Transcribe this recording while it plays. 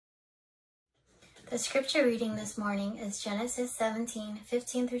The scripture reading this morning is Genesis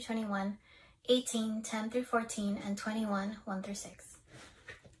 17:15 through 21, 18:10 through 14, and 21, 1 through 6.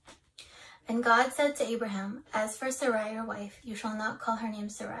 And God said to Abraham, "As for Sarai your wife, you shall not call her name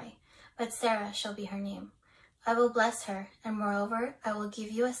Sarai, but Sarah shall be her name. I will bless her, and moreover, I will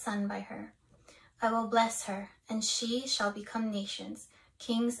give you a son by her. I will bless her, and she shall become nations.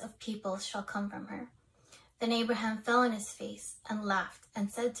 Kings of peoples shall come from her." Then Abraham fell on his face and laughed and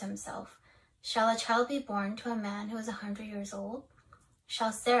said to himself, "Shall a child be born to a man who is 100 years old?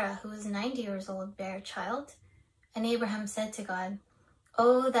 Shall Sarah, who is 90 years old, bear a child?" And Abraham said to God,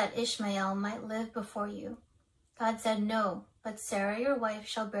 "Oh, that Ishmael might live before you." God said, "No, but Sarah your wife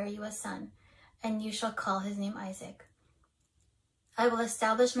shall bear you a son, and you shall call his name Isaac. I will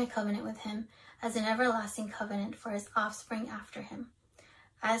establish my covenant with him as an everlasting covenant for his offspring after him.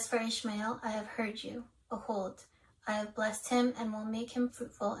 As for Ishmael, I have heard you. Behold, I have blessed him and will make him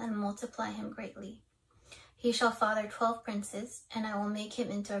fruitful and multiply him greatly. He shall father 12 princes, and I will make him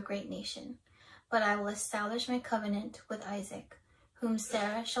into a great nation. But I will establish my covenant with Isaac, whom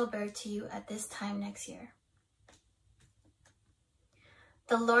Sarah shall bear to you at this time next year."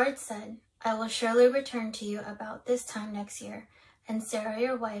 The Lord said, "I will surely return to you about this time next year, and Sarah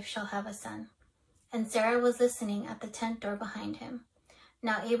your wife shall have a son." And Sarah was listening at the tent door behind him.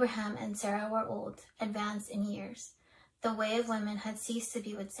 Now Abraham and Sarah were old, advanced in years. The way of women had ceased to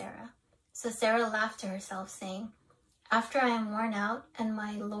be with Sarah. So Sarah laughed to herself, saying, "After I am worn out and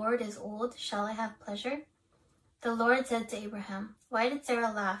my Lord is old, shall I have pleasure?" The Lord said to Abraham, "Why did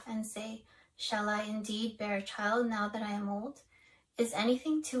Sarah laugh and say, 'Shall I indeed bear a child now that I am old?' Is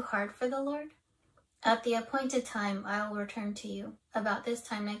anything too hard for the Lord? At the appointed time I will return to you, about this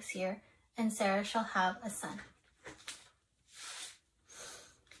time next year, and Sarah shall have a son."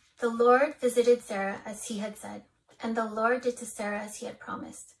 The Lord visited Sarah as he had said, and the Lord did to Sarah as he had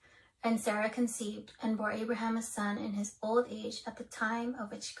promised. And Sarah conceived and bore Abraham a son in his old age at the time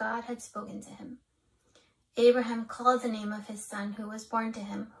of which God had spoken to him. Abraham called the name of his son who was born to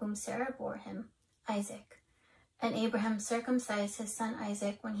him, whom Sarah bore him, Isaac. And Abraham circumcised his son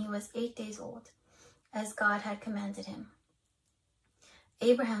Isaac when he was 8 days old, as God had commanded him.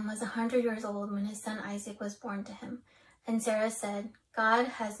 Abraham was 100 years old when his son Isaac was born to him. And Sarah said, "God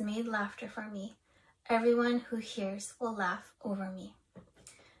has made laughter for me. Everyone who hears will laugh over me."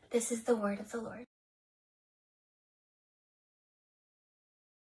 This is the word of the Lord.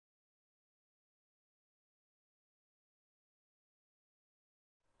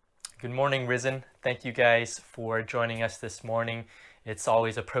 Good morning, Risen. Thank you guys for joining us this morning. It's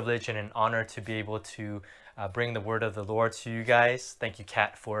always a privilege and an honor to be able to bring the word of the Lord to you guys. Thank you,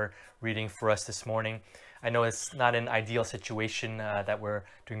 Kat, for reading for us this morning. I know it's not an ideal situation that we're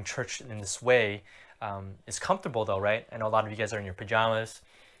doing church in this way. It's comfortable though, right? I know a lot of you guys are in your pajamas.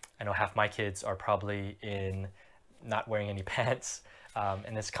 I know half my kids are probably not wearing any pants.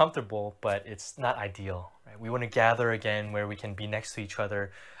 And it's comfortable, but it's not ideal, right? We want to gather again where we can be next to each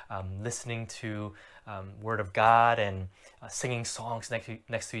other, listening to Word of God and singing songs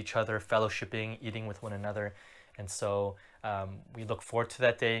next to each other, fellowshipping, eating with one another. And so we look forward to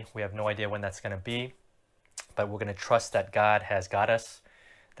that day. We have no idea when that's going to be, but we're going to trust that God has got us,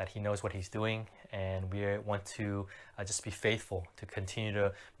 that He knows what He's doing, and we want to just be faithful to continue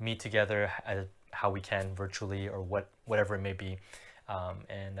to meet together how we can virtually or whatever it may be,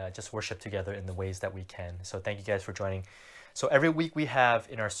 and just worship together in the ways that we can. So thank you guys for joining. So every week we have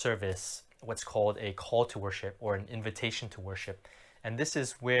in our service what's called a call to worship or an invitation to worship. And this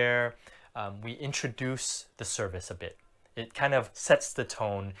is where we introduce the service a bit. It kind of sets the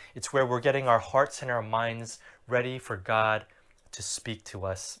tone. It's where we're getting our hearts and our minds ready for God to speak to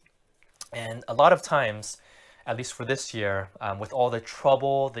us. And a lot of times, at least for this year, with all the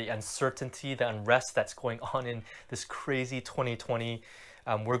trouble, the uncertainty, the unrest that's going on in this crazy 2020,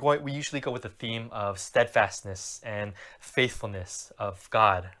 we usually go with the theme of steadfastness and faithfulness of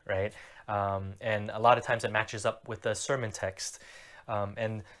God, right? And a lot of times it matches up with the sermon text.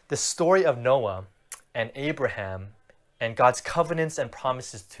 And the story of Noah and Abraham and God's covenants and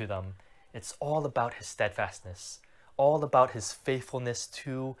promises to them, it's all about His steadfastness, all about His faithfulness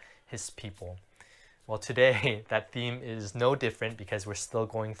to His people. Well, today that theme is no different because we're still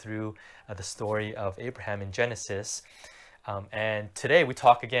going through the story of Abraham in Genesis. And today we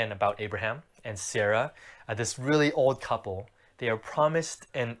talk again about Abraham and Sarah, this really old couple. They are promised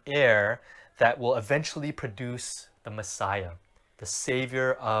an heir that will eventually produce the Messiah, the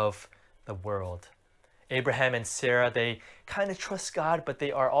Savior of the world. Abraham and Sarah, they kind of trust God, but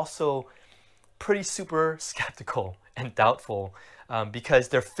they are also pretty super skeptical and doubtful because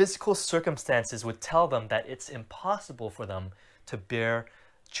their physical circumstances would tell them that it's impossible for them to bear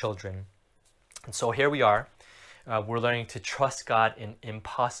children. And so here we are. We're learning to trust God in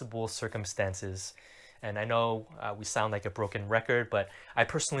impossible circumstances. And I know we sound like a broken record, but I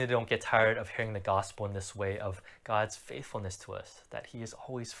personally don't get tired of hearing the gospel in this way of God's faithfulness to us, that He is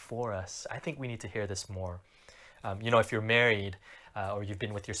always for us. I think we need to hear this more. If you're married or you've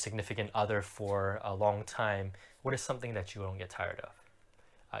been with your significant other for a long time, what is something that you don't get tired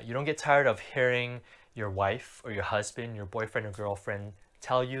of? You don't get tired of hearing your wife or your husband, your boyfriend or girlfriend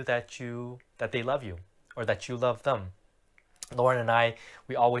tell you that they love you or that you love them. Lauren and I,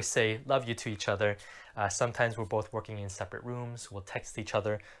 we always say love you to each other. Sometimes we're both working in separate rooms. We'll text each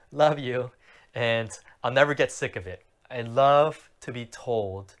other, love you. And I'll never get sick of it. I love to be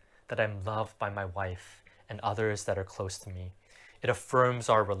told that I'm loved by my wife and others that are close to me. It affirms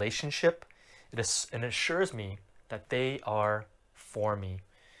our relationship. It assures me that they are for me.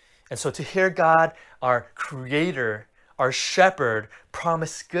 And so to hear God, our Creator, our Shepherd,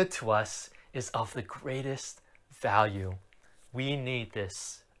 promise good to us is of the greatest value. We need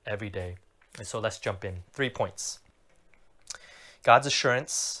this every day. And so let's jump in. 3 points. God's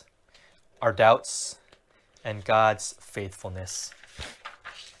assurance, our doubts, and God's faithfulness.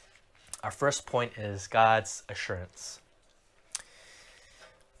 Our first point is God's assurance.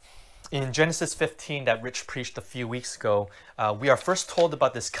 In Genesis 15 that Rich preached a few weeks ago, we are first told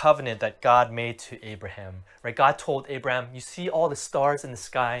about this covenant that God made to Abraham. Right? God told Abraham, you see all the stars in the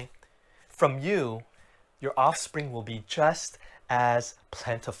sky? From you, your offspring will be just as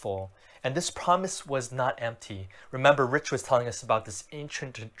plentiful. And this promise was not empty. Remember, Rich was telling us about this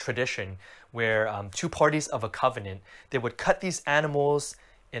ancient tradition where two parties of a covenant, they would cut these animals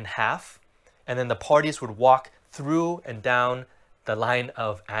in half, and then the parties would walk through and down the line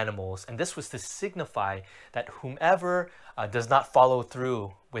of animals. And this was to signify that whomever does not follow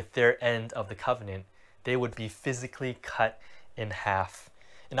through with their end of the covenant, they would be physically cut in half.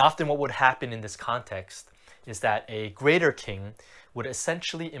 And often what would happen in this context is that a greater king would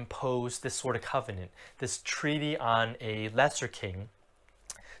essentially impose this sort of covenant, this treaty on a lesser king,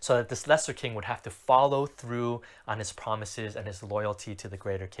 so that this lesser king would have to follow through on his promises and his loyalty to the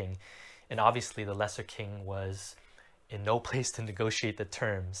greater king. And obviously the lesser king was in no place to negotiate the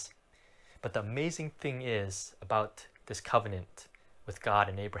terms. But the amazing thing is about this covenant with God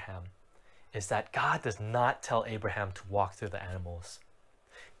and Abraham is that God does not tell Abraham to walk through the animals.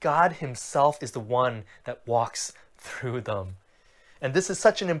 God himself is the one that walks through them. And this is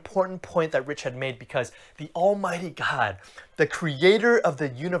such an important point that Rich had made because the Almighty God, the creator of the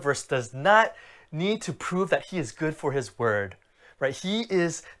universe, does not need to prove that he is good for his word. Right? He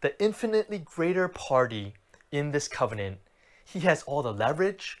is the infinitely greater party in this covenant. He has all the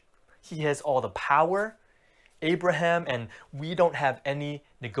leverage. He has all the power. Abraham and we don't have any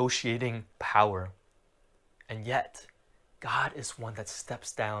negotiating power. And yet, God is one that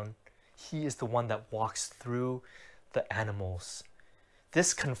steps down. He is the one that walks through the animals.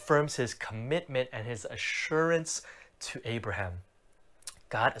 This confirms his commitment and his assurance to Abraham.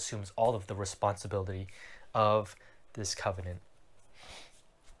 God assumes all of the responsibility of this covenant.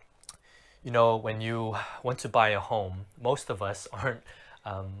 You know, when you want to buy a home, most of us aren't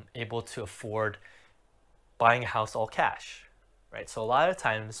able to afford buying a house all cash, right? So a lot of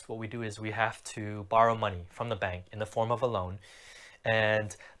times what we do is we have to borrow money from the bank in the form of a loan.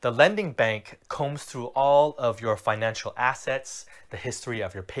 And the lending bank combs through all of your financial assets, the history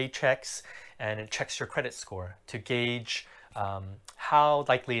of your paychecks, and it checks your credit score to gauge how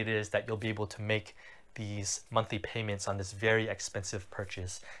likely it is that you'll be able to make these monthly payments on this very expensive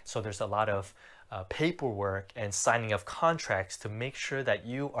purchase. So there's a lot of paperwork and signing of contracts to make sure that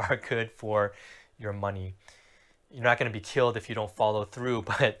you are good for your money. You're not going to be killed if you don't follow through,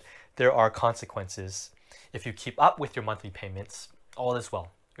 but there are consequences. If you keep up with your monthly payments, all is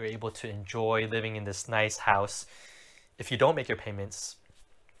well. You're able to enjoy living in this nice house. If you don't make your payments,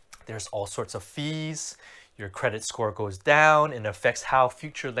 there's all sorts of fees. Your credit score goes down and affects how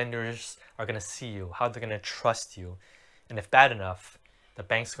future lenders are going to see you, how they're going to trust you. And if bad enough, the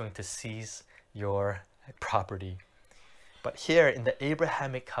bank's going to seize your property. But here in the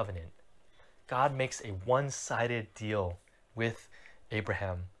Abrahamic covenant, God makes a one-sided deal with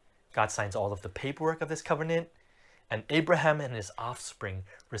Abraham. God signs all of the paperwork of this covenant, and Abraham and his offspring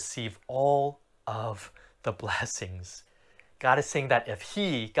receive all of the blessings. God is saying that if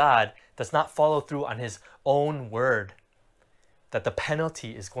he, God, does not follow through on his own word, that the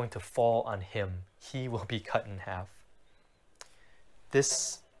penalty is going to fall on him. He will be cut in half.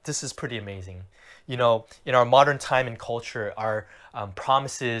 This is pretty amazing. You know, in our modern time and culture, our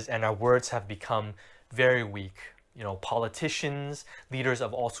promises and our words have become very weak. You know, politicians, leaders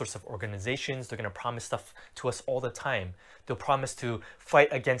of all sorts of organizations, they're going to promise stuff to us all the time. They'll promise to fight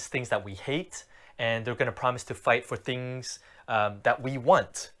against things that we hate. and they're going to promise to fight for things that we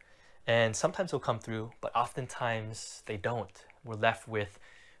want. And sometimes they'll come through, but oftentimes they don't. We're left with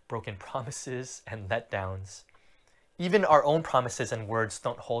broken promises and letdowns. Even our own promises and words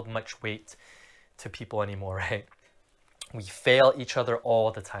don't hold much weight to people anymore, right? We fail each other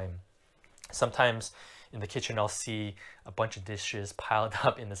all the time. Sometimes in the kitchen, I'll see a bunch of dishes piled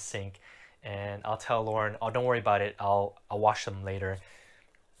up in the sink, and I'll tell Lauren, "Oh, don't worry about it. I'll wash them later."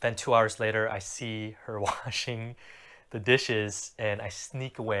 Then 2 hours later, I see her washing the dishes, and I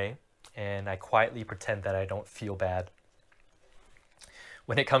sneak away and I quietly pretend that I don't feel bad.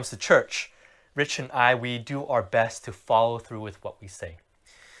 When it comes to church, Rich and I, we do our best to follow through with what we say.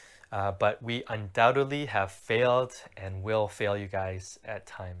 But we undoubtedly have failed and will fail you guys at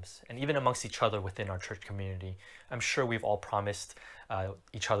times. And even amongst each other within our church community, I'm sure we've all promised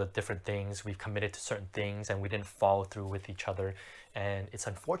each other different things. We've committed to certain things and we didn't follow through with each other. And it's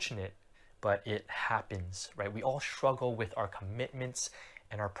unfortunate, but it happens, right? We all struggle with our commitments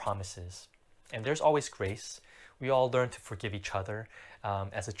and our promises. And there's always grace. We all learn to forgive each other.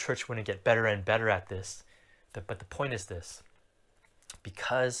 As a church, we're going to get better and better at this. But the point is this: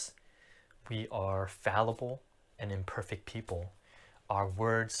 because we are fallible and imperfect people, our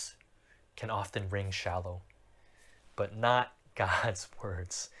words can often ring shallow, but not God's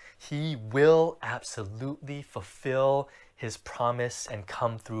words. He will absolutely fulfill his promise and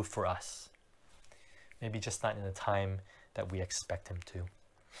come through for us. Maybe just not in the time that we expect him to.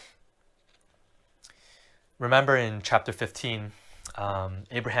 Remember in chapter 15,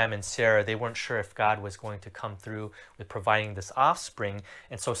 Abraham and Sarah, they weren't sure if God was going to come through with providing this offspring.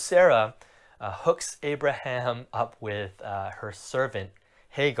 And so Sarah hooks Abraham up with her servant,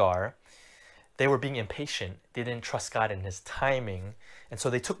 Hagar. They were being impatient. They didn't trust God in his timing. And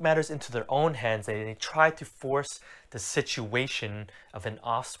so they took matters into their own hands. They tried to force the situation of an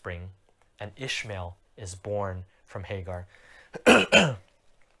offspring. And Ishmael is born from Hagar.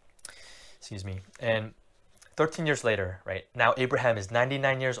 Excuse me. And 13 years later, right, now Abraham is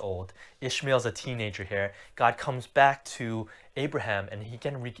 99 years old. Ishmael's a teenager here. God comes back to Abraham and he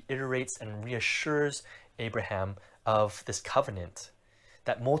again reiterates and reassures Abraham of this covenant,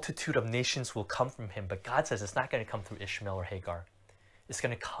 that multitude of nations will come from him. But God says it's not going to come through Ishmael or Hagar. It's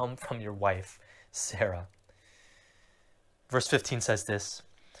going to come from your wife, Sarah. Verse 15 says this: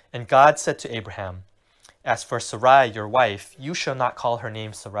 "And God said to Abraham, as for Sarai, your wife, you shall not call her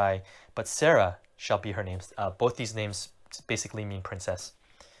name Sarai, but Sarah shall be her name." Both these names basically mean princess.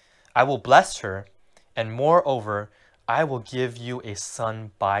 "I will bless her, and moreover, I will give you a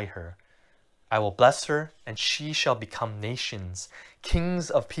son by her. I will bless her, and she shall become nations. Kings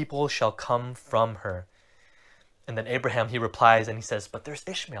of people shall come from her." And then Abraham, he replies and he says, "But there's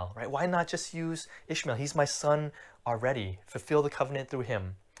Ishmael, right? Why not just use Ishmael? He's my son already. Fulfill the covenant through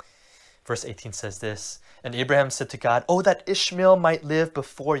him." Verse 18 says this: "And Abraham said to God, 'Oh, that Ishmael might live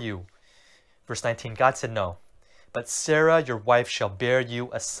before you.' Verse 19, God said, 'No, but Sarah, your wife, shall bear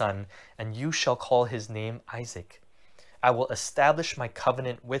you a son, and you shall call his name Isaac. I will establish my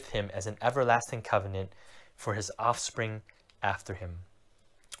covenant with him as an everlasting covenant for his offspring after him.'"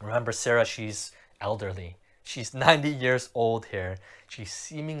 Remember, Sarah, she's elderly. She's 90 years old here. She's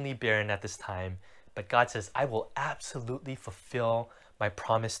seemingly barren at this time. But God says, "I will absolutely fulfill my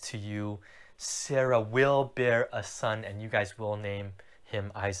promise to you. Sarah will bear a son, and you guys will name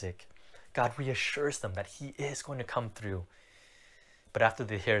him Isaac." God reassures them that he is going to come through. But after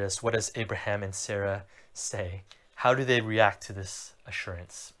they hear this, what does Abraham and Sarah say? How do they react to this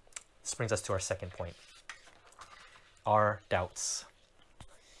assurance? This brings us to our second point: our doubts.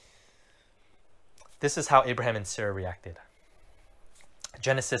 This is how Abraham and Sarah reacted.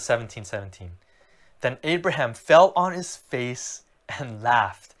 Genesis 17:17. "Then Abraham fell on his face and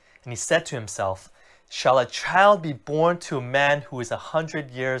laughed, and he said to himself, 'Shall a child be born to a man who is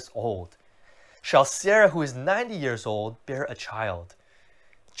 100 years old? Shall Sarah, who is 90 years old, bear a child?'"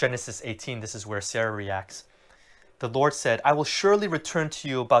 Genesis 18, this is where Sarah reacts. "The Lord said, 'I will surely return to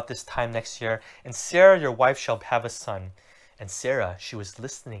you about this time next year, and Sarah, your wife, shall have a son.' And Sarah, she was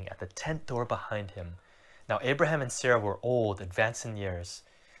listening at the tent door behind him. Now Abraham and Sarah were old, advanced in years.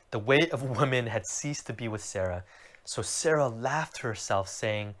 The weight of women had ceased to be with Sarah. So Sarah laughed to herself,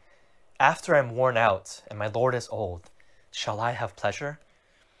 saying, 'After I am worn out, and my Lord is old, shall I have pleasure?'"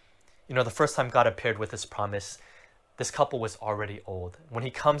 You know, the first time God appeared with this promise, this couple was already old. When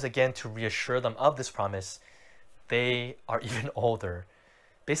he comes again to reassure them of this promise, they are even older.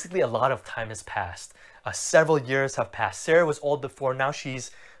 Basically, a lot of time has passed. Several years have passed. Sarah was old before. Now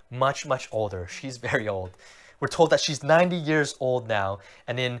she's much, much older. She's very old. We're told that she's 90 years old now.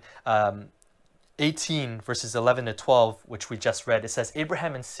 And in 18, verses 11 to 12, which we just read, it says,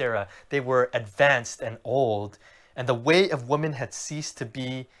 Abraham and Sarah, they were advanced and old, and the way of woman had ceased to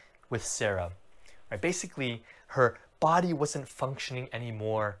be with Sarah. Right? Basically, her body wasn't functioning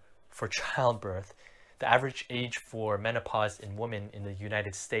anymore for childbirth. The average age for menopause in women in the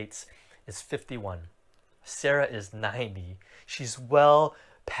United States is 51. Sarah is 90. She's well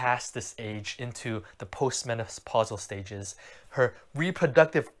past this age into the postmenopausal stages. Her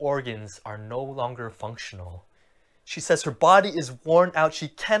reproductive organs are no longer functional. She says her body is worn out. She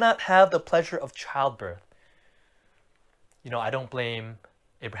cannot have the pleasure of childbirth. I don't blame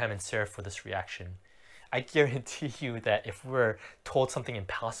Abraham and Sarah for this reaction. I guarantee you that if we were told something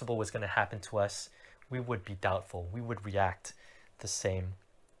impossible was going to happen to us, we would be doubtful. We would react the same.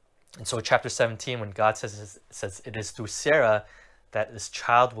 And so chapter 17, when God says it is through Sarah that this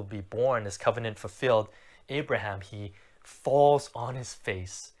child will be born, this covenant fulfilled, Abraham, he falls on his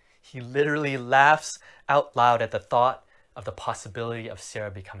face. He literally laughs out loud at the thought of the possibility of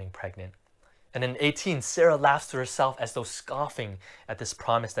Sarah becoming pregnant. And in 18, Sarah laughs to herself as though scoffing at this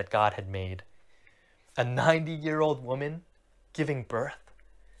promise that God had made. A 90-year-old woman giving birth?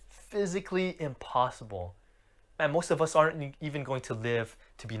 Physically impossible. Man, most of us aren't even going to live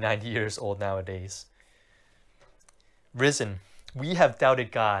to be 90 years old nowadays. Risen, we have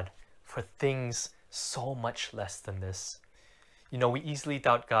doubted God for things so much less than this. We easily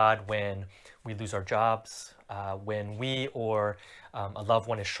doubt God when we lose our jobs, when we or a loved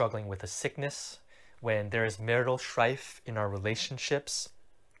one is struggling with a sickness, when there is marital strife in our relationships.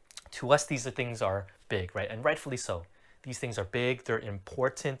 To us, these things are big, right? And rightfully so. These things are big, they're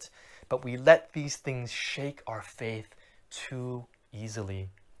important, but we let these things shake our faith too easily.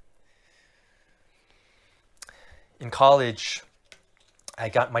 In college, I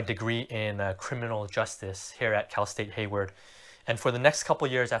got my degree in criminal justice here at Cal State Hayward. And for the next couple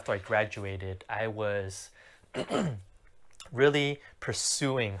years after I graduated, I was really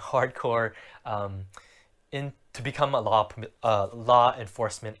pursuing hardcore to become a law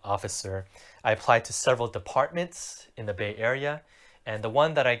enforcement officer. I applied to several departments in the Bay Area, and the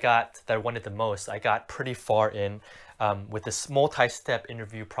one that I wanted the most, I got pretty far in with this multi-step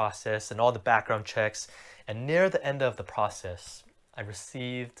interview process and all the background checks. And near the end of the process, I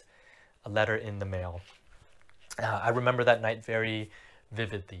received a letter in the mail. I remember that night very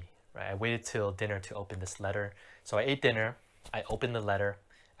vividly. Right? I waited till dinner to open this letter. So I ate dinner, I opened the letter,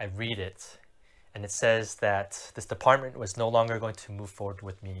 I read it, and it says that this department was no longer going to move forward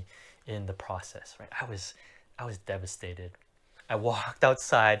with me in the process. Right? I was devastated. I walked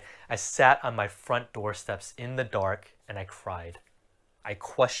outside, I sat on my front doorsteps in the dark, and I cried. I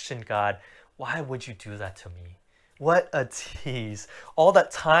questioned God, why would you do that to me? What a tease. All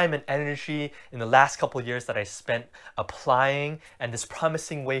that time and energy in the last couple of years that I spent applying and this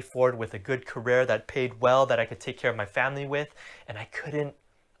promising way forward with a good career that paid well, that I could take care of my family with, and I couldn't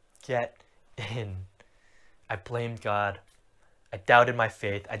get in. I blamed God. I doubted my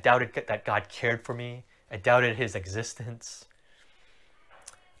faith. I doubted that God cared for me. I doubted his existence.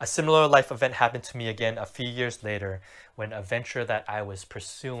 A similar life event happened to me again a few years later when a venture that I was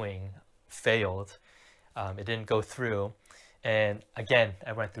pursuing failed. It didn't go through. And again,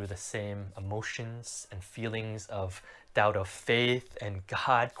 I went through the same emotions and feelings of doubt of faith and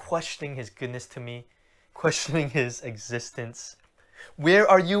God, questioning his goodness to me, questioning his existence. Where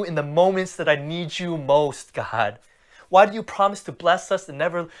are you in the moments that I need you most, God? Why do you promise to bless us and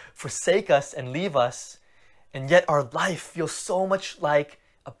never forsake us and leave us? And yet our life feels so much like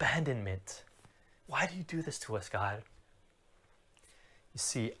abandonment. Why do you do this to us, God? You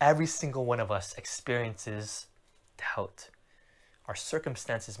see, every single one of us experiences doubt. Our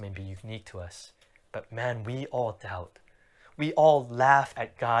circumstances may be unique to us, but man, we all doubt. We all laugh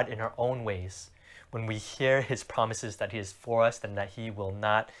at God in our own ways when we hear his promises that he is for us and that he will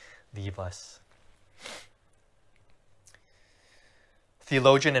not leave us.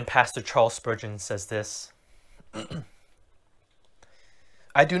 Theologian and pastor Charles Spurgeon says this,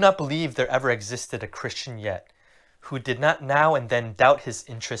 I do not believe there ever existed a Christian yet who did not now and then doubt his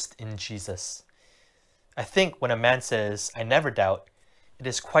interest in Jesus. I think when a man says, I never doubt, it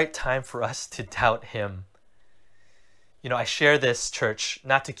is quite time for us to doubt him. I share this, church,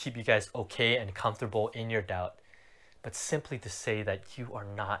 not to keep you guys okay and comfortable in your doubt, but simply to say that you are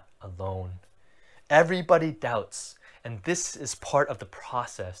not alone. Everybody doubts, and this is part of the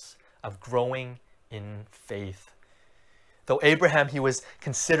process of growing in faith. Though Abraham, he was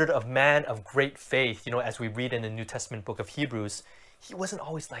considered a man of great faith, as we read in the New Testament book of Hebrews, he wasn't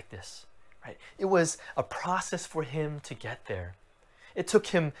always like this, right? It was a process for him to get there. It took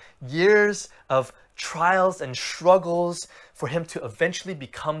him years of trials and struggles for him to eventually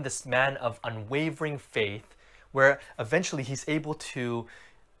become this man of unwavering faith, where eventually he's able to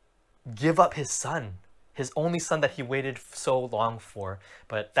give up his son, his only son that he waited so long for.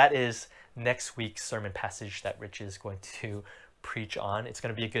 But that is next week's sermon passage that Rich is going to preach on. It's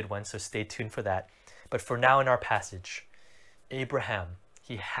going to be a good one, so stay tuned for that. But for now in our passage, Abraham,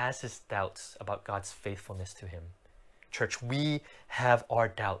 he has his doubts about God's faithfulness to him. Church, we have our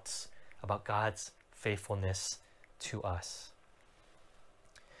doubts about God's faithfulness to us.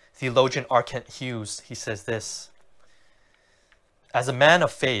 Theologian R. Kent Hughes, he says this: as a man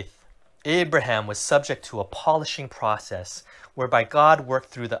of faith, Abraham was subject to a polishing process whereby God worked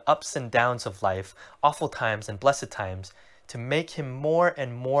through the ups and downs of life, awful times and blessed times, to make him more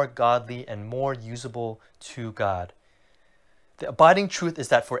and more godly and more usable to God. The abiding truth is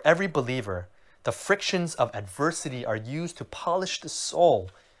that for every believer, the frictions of adversity are used to polish the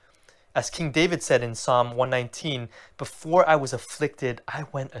soul. As King David said in Psalm 119, "Before I was afflicted, I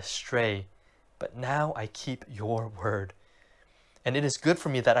went astray, but now I keep your word. And it is good for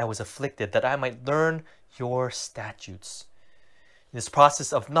me that I was afflicted, that I might learn your statutes." This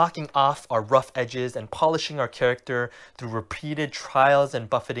process of knocking off our rough edges and polishing our character through repeated trials and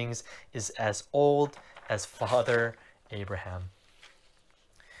buffetings is as old as Father Abraham.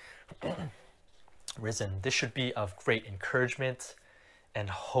 Risen, this should be of great encouragement and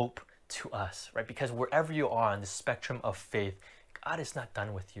hope to us, right? Because wherever you are on the spectrum of faith, God is not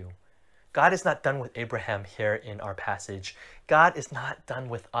done with you. God is not done with Abraham here in our passage. God is not done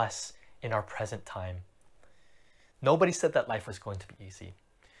with us in our present time. Nobody said that life was going to be easy.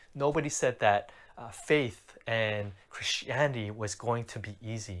 Nobody said that faith and Christianity was going to be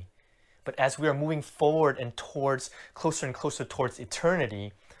easy. But as we are moving forward and closer and closer towards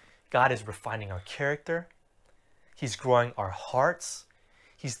eternity, God is refining our character. He's growing our hearts.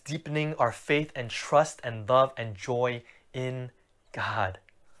 He's deepening our faith and trust and love and joy in God.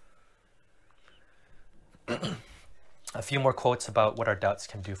 A few more quotes about what our doubts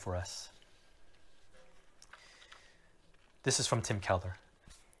can do for us. This is from Tim Keller.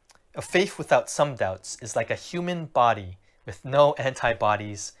 A faith without some doubts is like a human body with no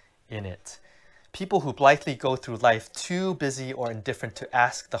antibodies in it. People who blithely go through life too busy or indifferent to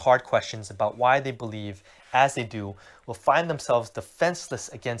ask the hard questions about why they believe as they do will find themselves defenseless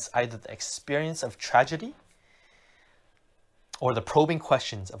against either the experience of tragedy or the probing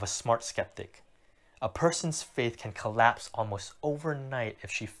questions of a smart skeptic. A person's faith can collapse almost overnight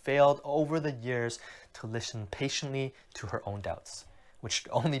if she failed over the years to listen patiently to her own doubts, which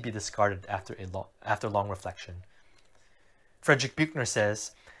should only be discarded after long reflection. Frederick Buechner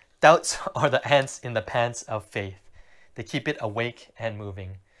says, "Doubts are the ants in the pants of faith. They keep it awake and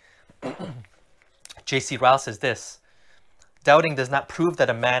moving." J.C. Ryle says this: "Doubting does not prove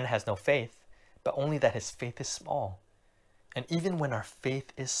that a man has no faith, but only that his faith is small. And even when our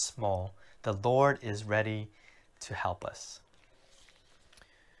faith is small, the Lord is ready to help us."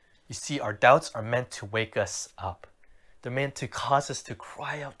 You see, our doubts are meant to wake us up. They're meant to cause us to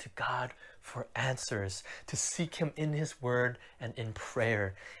cry out to God for answers, to seek Him in His Word and in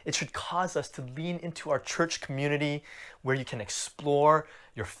prayer. It should cause us to lean into our church community where you can explore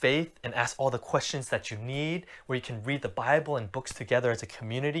your faith and ask all the questions that you need, where you can read the Bible and books together as a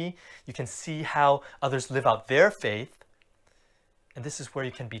community. You can see how others live out their faith. And this is where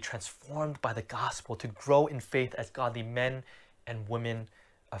you can be transformed by the gospel to grow in faith as godly men and women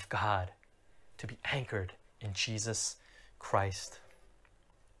of God, to be anchored in Jesus Christ.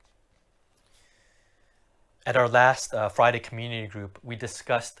 At our last Friday community group, we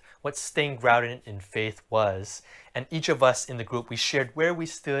discussed what staying grounded in faith was, and each of us in the group, we shared where we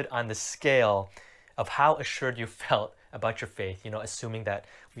stood on the scale of how assured you felt about your faith, assuming that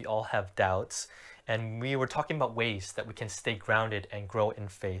we all have doubts. And we were talking about ways that we can stay grounded and grow in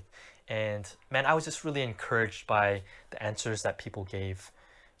faith. And man, I was just really encouraged by the answers that people gave.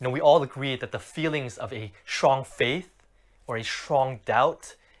 We all agreed that the feelings of a strong faith or a strong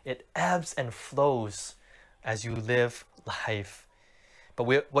doubt, it ebbs and flows as you live life. But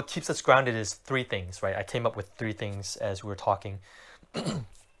what keeps us grounded is three things, right? I came up with three things as we were talking.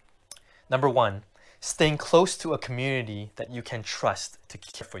 Number one, staying close to a community that you can trust to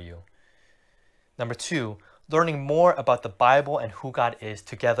care for you. Number two, learning more about the Bible and who God is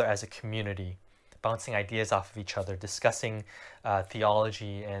together as a community, bouncing ideas off of each other, discussing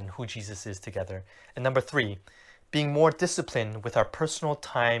theology and who Jesus is together. And number three, being more disciplined with our personal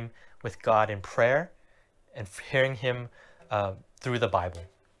time with God in prayer and hearing Him through the Bible.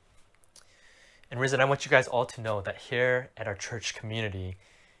 And Risen, I want you guys all to know that here at our church community,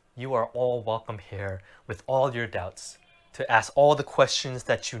 you are all welcome here with all your doubts, to ask all the questions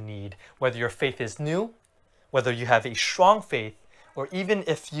that you need, whether your faith is new, whether you have a strong faith, or even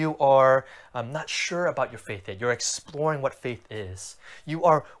if you are not sure about your faith yet, you're exploring what faith is. You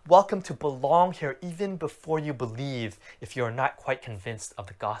are welcome to belong here even before you believe if you are not quite convinced of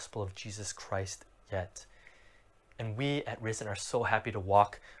the gospel of Jesus Christ yet. And we at Risen are so happy to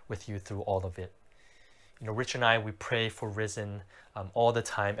walk with you through all of it. You know, Rich and I, we pray for Risen all the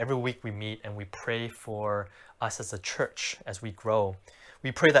time. Every week we meet and we pray for us as a church as we grow.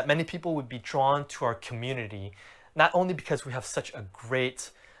 We pray that many people would be drawn to our community, not only because we have such a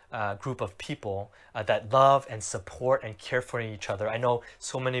great group of people that love and support and care for each other. I know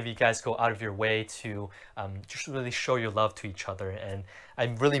so many of you guys go out of your way to just really show your love to each other, and I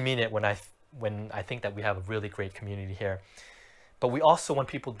really mean it when I think that we have a really great community here. But we also want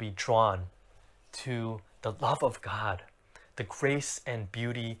people to be drawn to the love of God, the grace and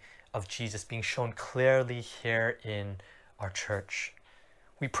beauty of Jesus being shown clearly here in our church.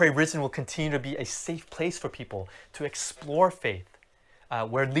 We pray Risen will continue to be a safe place for people to explore faith,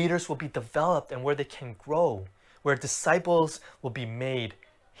 where leaders will be developed and where they can grow, where disciples will be made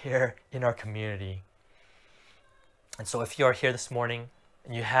here in our community. And so if you are here this morning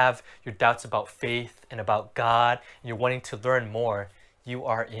and you have your doubts about faith and about God, and you're wanting to learn more, you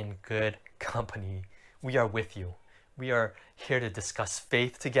are in good company. We are with you. We are here to discuss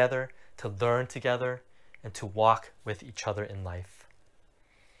faith together, to learn together, and to walk with each other in life.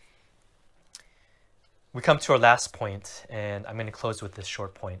 We come to our last point, and I'm going to close with this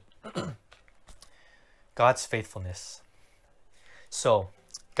short point. God's faithfulness. So,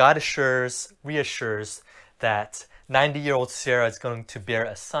 God reassures that 90-year-old Sarah is going to bear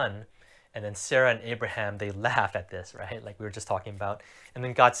a son, and then Sarah and Abraham, they laugh at this, right? Like we were just talking about. And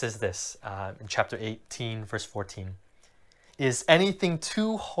then God says this in chapter 18, verse 14. Is anything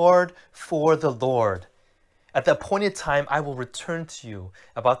too hard for the Lord? At the appointed time, I will return to you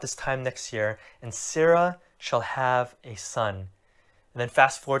about this time next year, and Sarah shall have a son. And then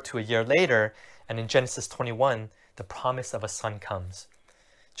fast forward to a year later, and in Genesis 21, the promise of a son comes.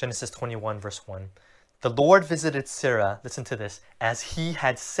 Genesis 21, verse 1. The Lord visited Sarah, listen to this, as he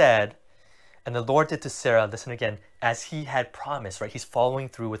had said, and the Lord did to Sarah, listen again, as he had promised, right? He's following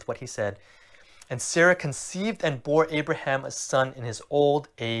through with what he said. And Sarah conceived and bore Abraham a son in his old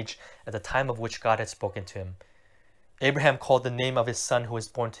age at the time of which God had spoken to him. Abraham called the name of his son who was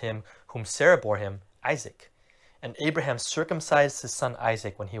born to him, whom Sarah bore him, Isaac. And Abraham circumcised his son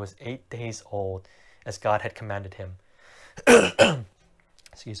Isaac when he was 8 days old, as God had commanded him.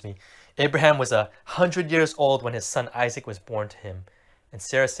 Excuse me. Abraham was 100 years old when his son Isaac was born to him. And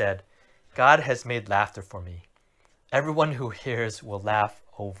Sarah said, God has made laughter for me. Everyone who hears will laugh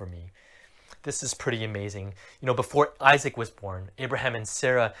over me. This is pretty amazing. You know, before Isaac was born, Abraham and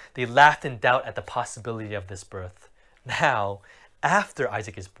Sarah, they laughed in doubt at the possibility of this birth. Now, after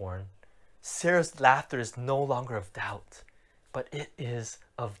Isaac is born, Sarah's laughter is no longer of doubt, but it is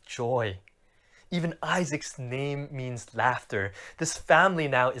of joy. Even Isaac's name means laughter. This family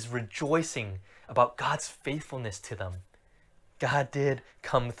now is rejoicing about God's faithfulness to them. God did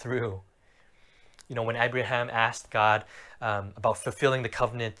come through. You know, when Abraham asked God about fulfilling the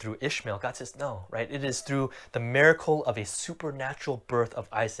covenant through Ishmael, God says no, right? It is through the miracle of a supernatural birth of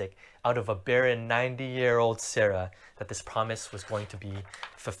Isaac out of a barren 90-year-old Sarah that this promise was going to be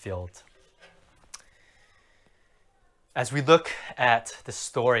fulfilled. As we look at the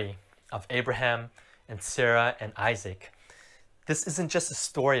story of Abraham and Sarah and Isaac, this isn't just a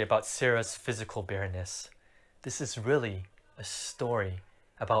story about Sarah's physical barrenness. This is really a story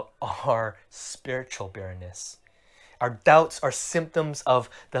about our spiritual barrenness. Our doubts are symptoms of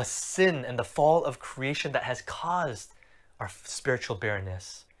the sin and the fall of creation that has caused our spiritual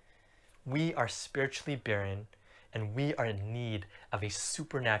barrenness. We are spiritually barren, and we are in need of a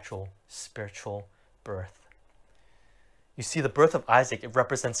supernatural spiritual birth. You see, the birth of Isaac, it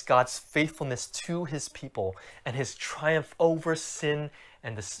represents God's faithfulness to his people and his triumph over sin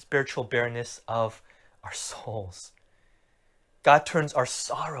and the spiritual barrenness of our souls. God turns our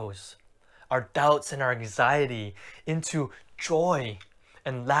sorrows, our doubts, and our anxiety into joy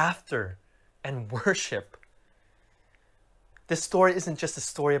and laughter and worship. This story isn't just a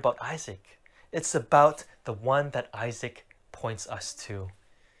story about Isaac. It's about the one that Isaac points us to.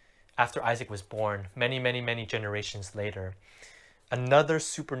 After Isaac was born, many generations later, another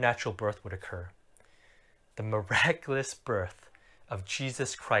supernatural birth would occur. The miraculous birth of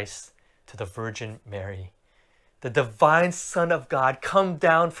Jesus Christ to the Virgin Mary. The divine Son of God come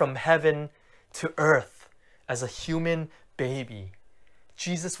down from heaven to earth as a human baby.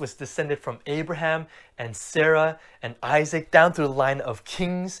 Jesus was descended from Abraham and Sarah and Isaac down through the line of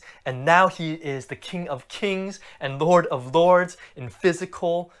kings, and now he is the King of Kings and Lord of Lords in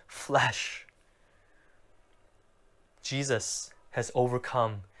physical flesh. Jesus has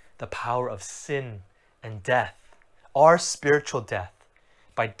overcome the power of sin and death, our spiritual death,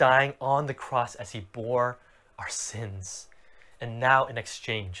 by dying on the cross as he bore our sins. And now in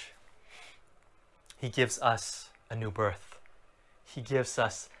exchange, he gives us a new birth. He gives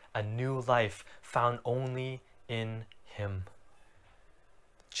us a new life found only in him.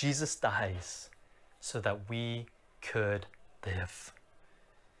 Jesus dies so that we could live.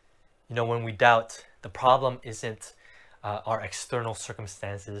 You know, when we doubt, the problem isn't our external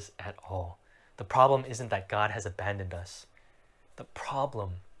circumstances at all. The problem isn't that God has abandoned us. The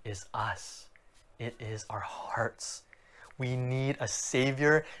problem is us. It is our hearts. We need a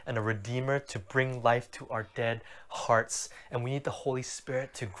Savior and a Redeemer to bring life to our dead hearts. And we need the Holy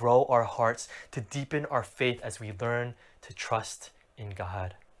Spirit to grow our hearts, to deepen our faith as we learn to trust in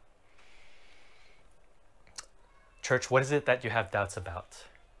God. Church, what is it that you have doubts about?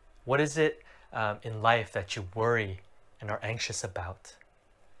 What is it in life that you worry and are anxious about?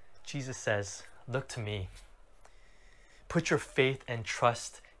 Jesus says, look to me. Put your faith and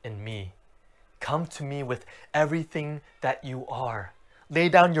trust in me. Come to me with everything that you are. Lay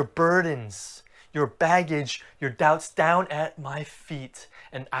down your burdens, your baggage, your doubts down at my feet,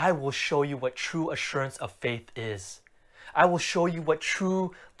 and I will show you what true assurance of faith is. I will show you what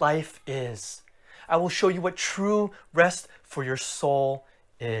true life is. I will show you what true rest for your soul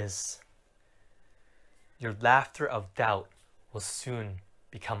is. Your laughter of doubt will soon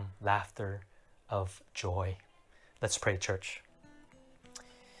become laughter of joy. Let's pray, church.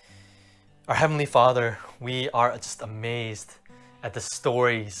 Our Heavenly Father, we are just amazed at the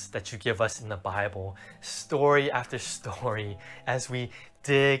stories that you give us in the Bible, story after story, as we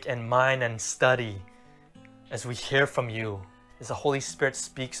dig and mine and study, as we hear from you, as the Holy Spirit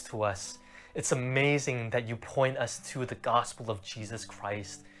speaks to us. It's amazing that you point us to the gospel of Jesus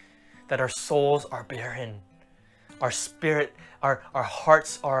Christ, that our souls are barren, our spirit, our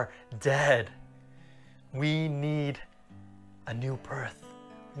hearts are dead. We need a new birth.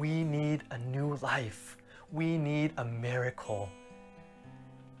 We need a new life. We need a miracle.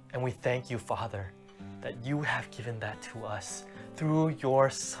 And we thank you, Father, that you have given that to us through your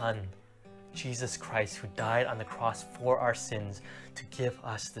Son, Jesus Christ, who died on the cross for our sins to give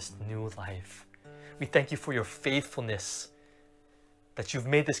us this new life. We thank you for your faithfulness, that you've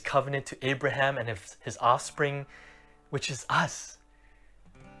made this covenant to Abraham and his offspring, which is us,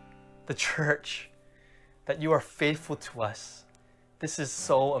 the church, that you are faithful to us. This is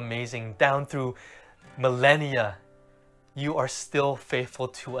so amazing. Down through millennia, you are still faithful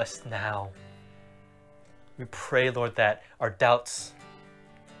to us now. We pray, Lord, that our doubts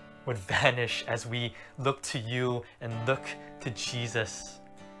would vanish as we look to you and look to Jesus,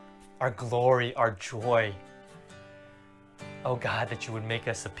 our glory, our joy. Oh God, that you would make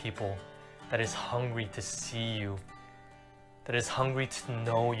us a people that is hungry to see you, that is hungry to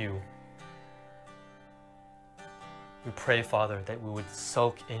know you. We pray, Father, that we would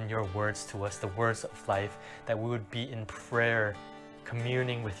soak in your words to us, the words of life, that we would be in prayer,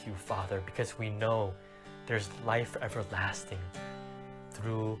 communing with you, Father, because we know there's life everlasting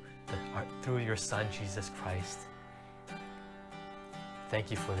through your Son, Jesus Christ.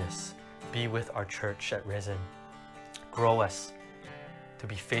 Thank you for this. Be with our church at Risen. Grow us to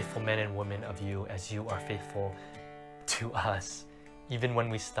be faithful men and women of you as you are faithful to us. Even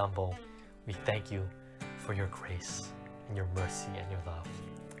when we stumble, we thank you for your grace and your mercy and your love.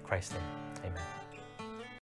 In Christ's name, amen.